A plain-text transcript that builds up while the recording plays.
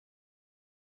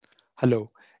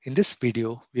Hello, in this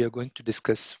video, we are going to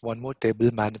discuss one more table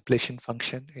manipulation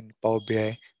function in Power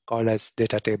BI called as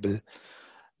DATATABLE.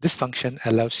 This function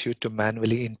allows you to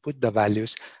manually input the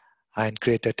values and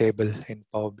create a table in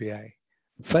Power BI.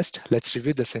 First, let's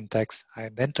review the syntax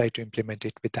and then try to implement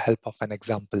it with the help of an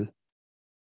example.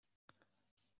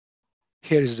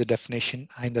 Here is the definition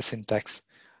and the syntax.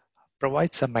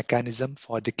 Provides a mechanism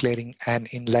for declaring an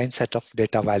inline set of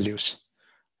data values.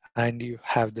 And you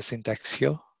have the syntax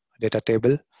here, data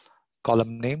table,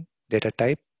 column name, data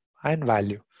type, and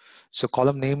value. So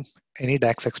column name, any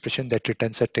DAX expression that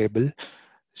returns a table.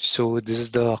 So this is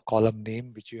the column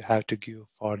name which you have to give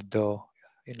for the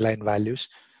inline values.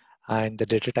 And the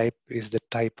data type is the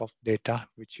type of data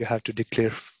which you have to declare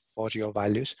for your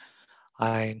values.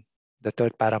 And the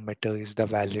third parameter is the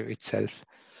value itself.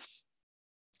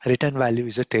 Return value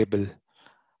is a table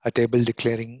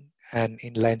declaring an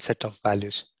inline set of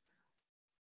values.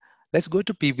 Let's go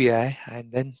to PBI and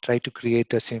then try to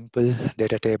create a simple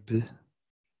data table.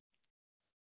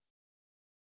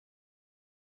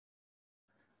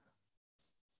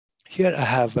 Here I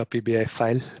have a PBI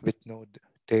file with no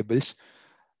tables.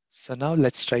 So now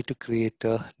let's try to create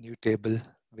a new table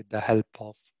with the help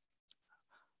of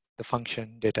the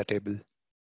function data table.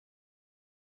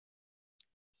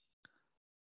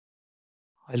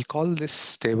 I'll call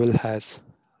this table as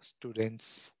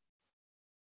students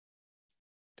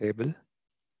table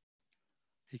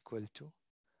equal to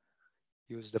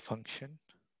use the function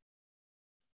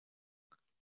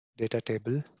data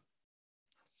table.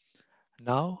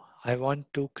 Now I want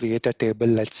to create a table,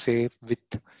 let's say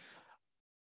with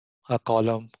a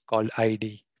column called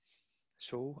ID.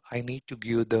 So I need to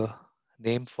give the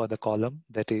name for the column,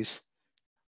 that is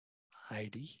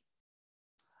ID.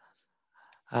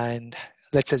 And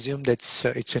let's assume that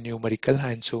it's a numerical,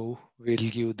 and so we'll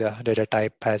give the data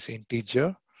type as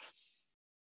integer.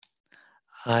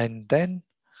 And then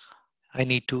I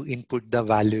need to input the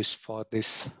values for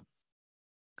this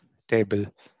table.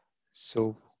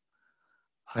 So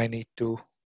I need to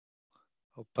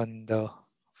open the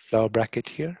flower bracket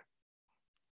here.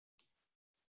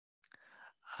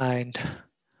 And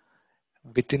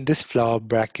within this flower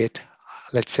bracket,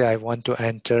 let's say I want to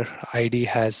enter ID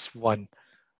has 1.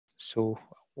 So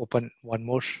open one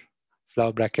more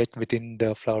flower bracket within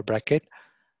the flower bracket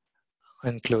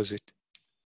and close it.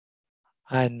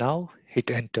 And now hit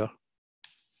enter.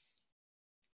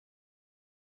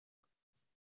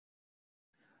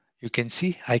 You can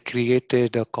see I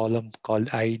created a column called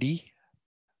ID.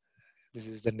 This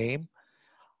is the name.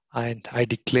 And I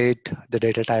declared the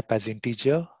data type as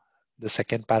integer, the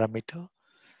second parameter.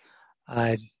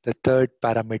 And the third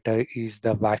parameter is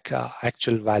the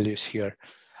actual values here.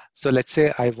 So let's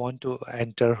say I want to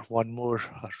enter one more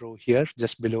row here,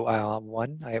 just below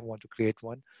 1. I want to create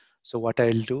one. So what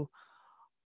I'll do,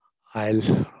 I'll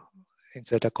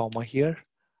insert a comma here,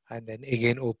 and then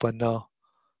again open a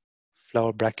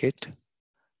flower bracket,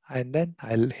 and then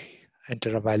I'll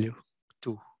enter a value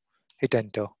 2, hit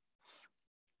enter.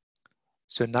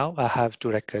 So now I have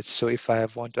 2 records. So if I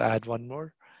want to add one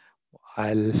more,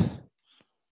 I'll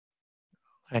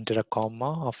enter a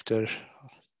comma after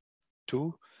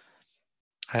 2,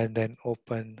 and then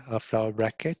open a flower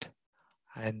bracket,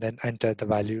 and then enter the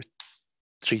value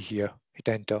 3 here, hit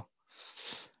enter.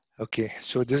 Okay,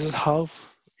 so this is how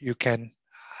you can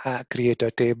create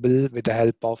a table with the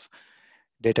help of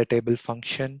data table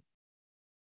function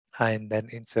and then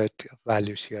insert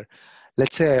values here.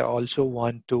 Let's say I also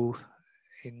want to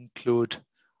include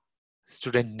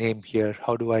student name here.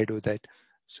 How do I do that?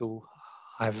 So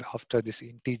after this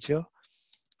integer,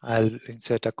 I'll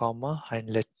insert a comma and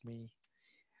let me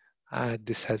add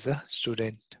this as a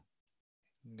student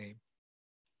name.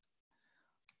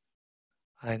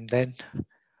 And then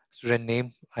student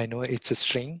name, I know it's a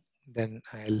string, then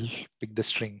I'll pick the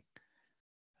string.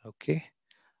 Okay.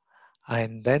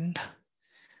 And then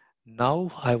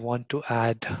now I want to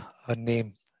add a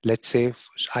name. Let's say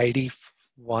ID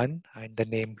 1 and the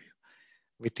name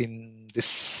within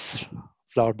this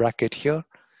flower bracket here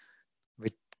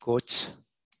with quotes.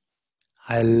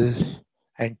 I'll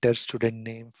enter student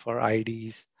name for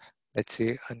IDs, let's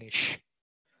say Anish.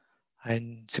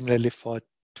 And similarly for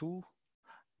 2,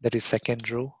 that is second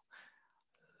row,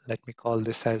 let me call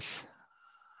this as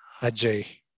Ajay.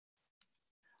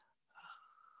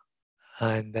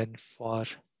 And then for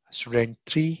student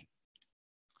 3,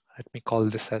 let me call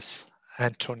this as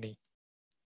Anthony.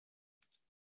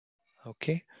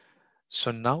 Okay.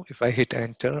 So now if I hit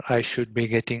enter, I should be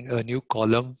getting a new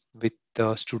column with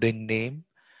the student name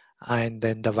and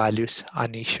then the values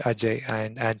Anish, Ajay,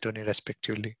 and Anthony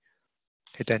respectively.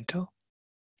 Hit enter.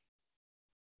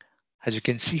 As you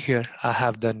can see here, I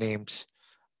have the names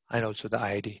and also the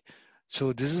ID.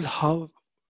 So this is how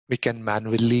we can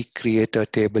manually create a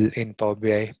table in Power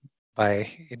BI by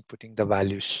inputting the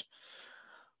values.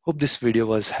 Hope this video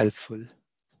was helpful.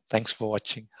 Thanks for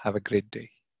watching. Have a great day.